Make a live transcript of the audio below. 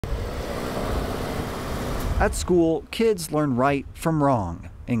At school, kids learn right from wrong,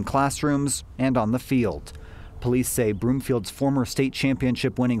 in classrooms and on the field. Police say Broomfield's former state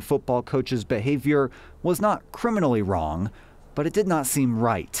championship-winning football coach's behavior was not criminally wrong, but it did not seem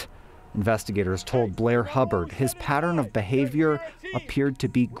right. Investigators told Blair Hubbard his pattern of behavior appeared to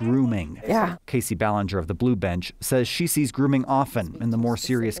be grooming. Yeah. Casey Ballinger of the Blue Bench says she sees grooming often in the more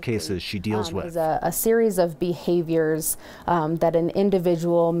serious cases she deals with. Is a series of behaviors that an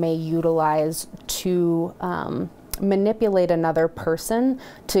individual may utilize to manipulate another person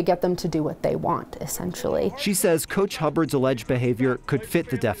to get them to do what they want, essentially. She says Coach Hubbard's alleged behavior could fit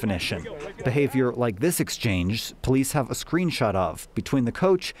the definition. Behavior like this exchange, police have a screenshot of between the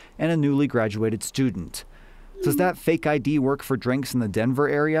coach and a newly graduated student. Does that fake ID work for drinks in the Denver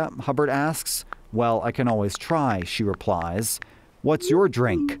area? Hubbard asks. Well, I can always try, she replies. What's your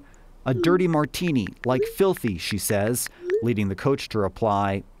drink? A dirty martini, like filthy, she says, leading the coach to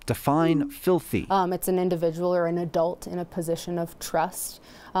reply, define filthy. It's an individual or an adult in a position of trust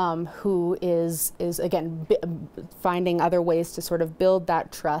who is again, finding other ways to sort of build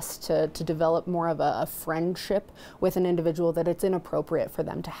that trust, to develop more of a friendship with an individual that it's inappropriate for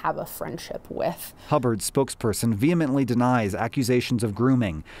them to have a friendship with. Hubbard's spokesperson vehemently denies accusations of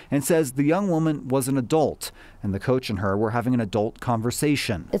grooming and says the young woman was an adult and the coach and her were having an adult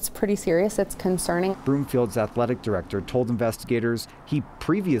conversation. It's pretty serious. It's concerning. Broomfield's athletic director told investigators he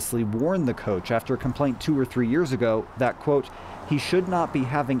previously warned the coach after a complaint 2 or 3 years ago that, quote, he should not be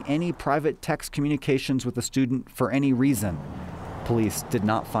having any private text communications with a student for any reason. Police did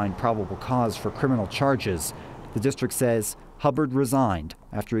not find probable cause for criminal charges. The district says Hubbard resigned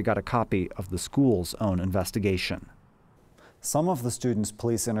after he got a copy of the school's own investigation. Some of the students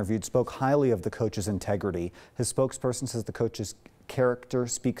police interviewed spoke highly of the coach's integrity. His spokesperson says the coach's character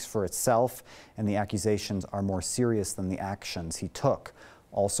speaks for itself and the accusations are more serious than the actions he took.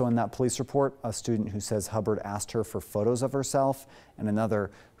 Also in that police report, a student who says Hubbard asked her for photos of herself and another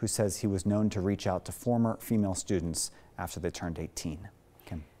who says he was known to reach out to former female students after they turned 18.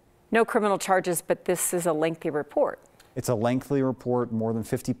 Kim. No criminal charges, but this is a lengthy report. It's a lengthy report, more than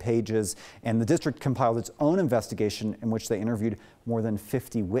 50 pages, and the district compiled its own investigation in which they interviewed more than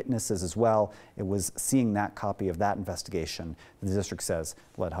 50 witnesses as well. It was seeing that copy of that investigation that the district says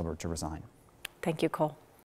led Hubbard to resign. Thank you, Cole.